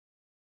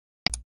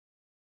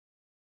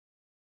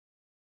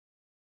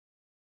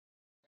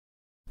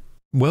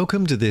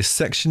Welcome to this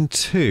section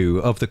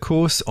 2 of the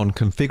course on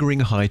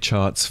configuring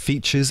Highcharts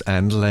features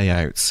and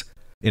layouts.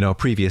 In our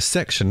previous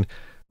section,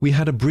 we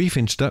had a brief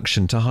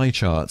introduction to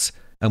Highcharts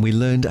and we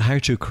learned how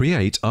to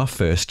create our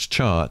first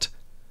chart.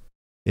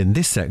 In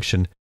this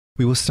section,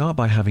 we will start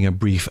by having a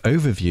brief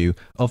overview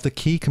of the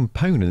key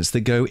components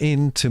that go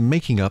into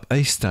making up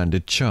a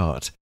standard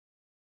chart.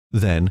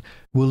 Then,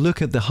 we'll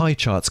look at the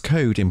Highcharts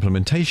code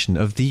implementation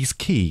of these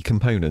key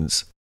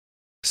components.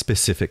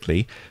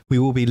 Specifically, we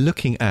will be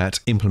looking at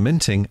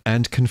implementing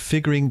and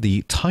configuring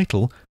the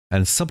title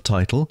and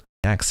subtitle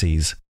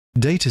axes,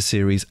 data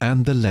series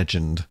and the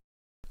legend.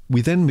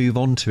 We then move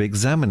on to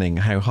examining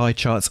how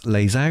Highcharts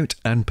lays out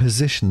and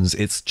positions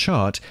its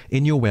chart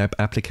in your web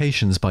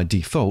applications by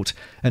default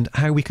and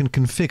how we can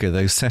configure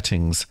those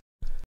settings.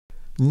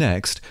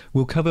 Next,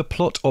 we'll cover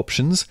plot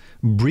options,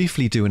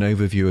 briefly do an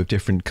overview of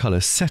different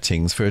color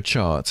settings for a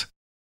chart.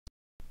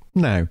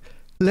 Now,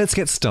 let's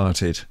get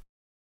started.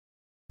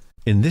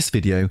 In this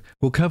video,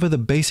 we'll cover the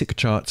basic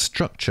chart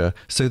structure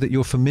so that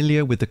you're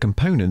familiar with the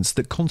components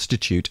that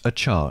constitute a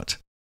chart.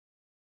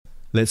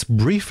 Let's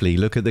briefly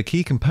look at the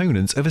key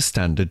components of a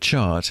standard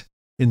chart.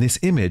 In this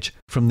image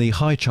from the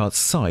Highcharts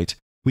site,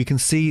 we can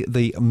see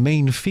the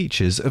main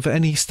features of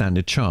any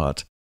standard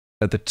chart.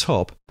 At the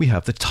top, we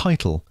have the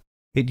title.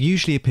 It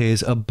usually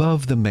appears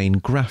above the main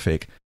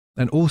graphic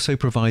and also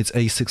provides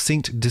a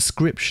succinct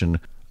description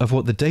of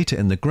what the data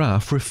in the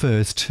graph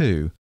refers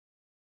to.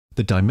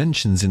 The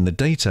dimensions in the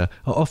data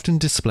are often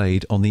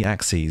displayed on the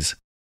axes.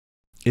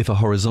 If a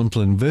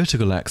horizontal and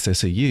vertical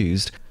axis are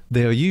used,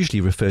 they are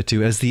usually referred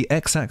to as the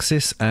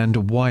x-axis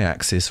and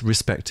y-axis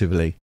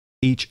respectively.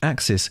 Each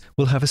axis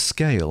will have a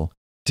scale,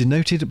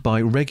 denoted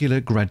by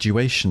regular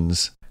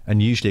graduations,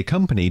 and usually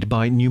accompanied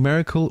by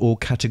numerical or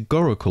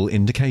categorical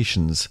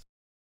indications.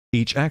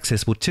 Each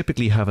axis will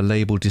typically have a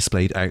label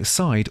displayed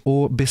outside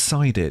or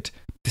beside it,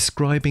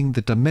 describing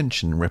the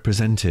dimension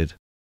represented.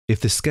 If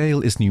the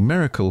scale is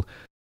numerical,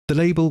 the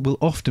label will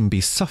often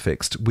be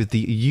suffixed with the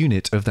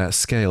unit of that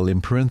scale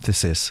in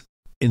parenthesis.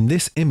 In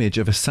this image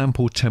of a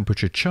sample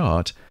temperature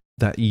chart,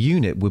 that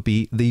unit would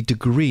be the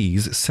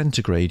degrees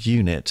centigrade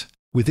unit.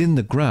 Within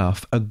the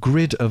graph, a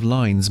grid of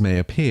lines may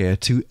appear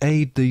to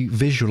aid the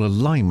visual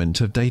alignment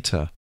of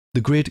data.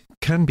 The grid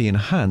can be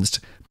enhanced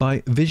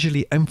by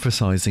visually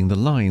emphasizing the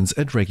lines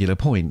at regular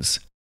points.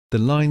 The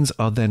lines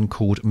are then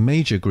called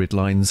major grid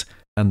lines,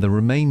 and the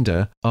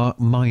remainder are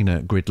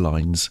minor grid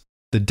lines.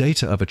 The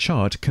data of a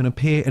chart can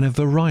appear in a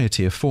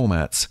variety of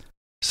formats,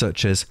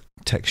 such as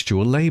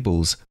textual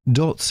labels,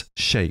 dots,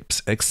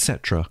 shapes,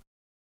 etc.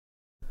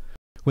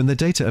 When the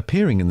data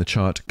appearing in the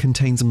chart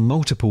contains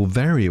multiple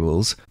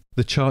variables,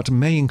 the chart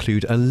may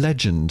include a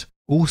legend,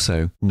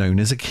 also known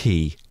as a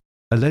key.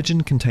 A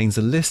legend contains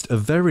a list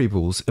of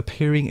variables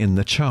appearing in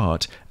the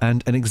chart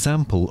and an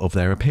example of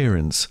their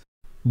appearance.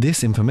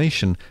 This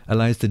information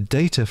allows the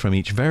data from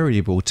each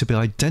variable to be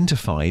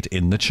identified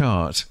in the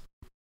chart.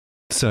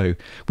 So,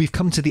 we've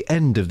come to the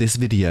end of this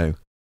video.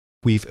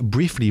 We've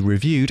briefly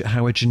reviewed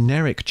how a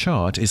generic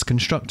chart is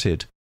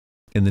constructed.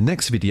 In the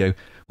next video,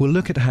 we'll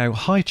look at how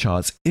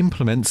Highcharts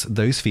implements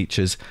those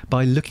features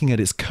by looking at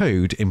its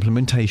code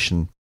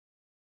implementation.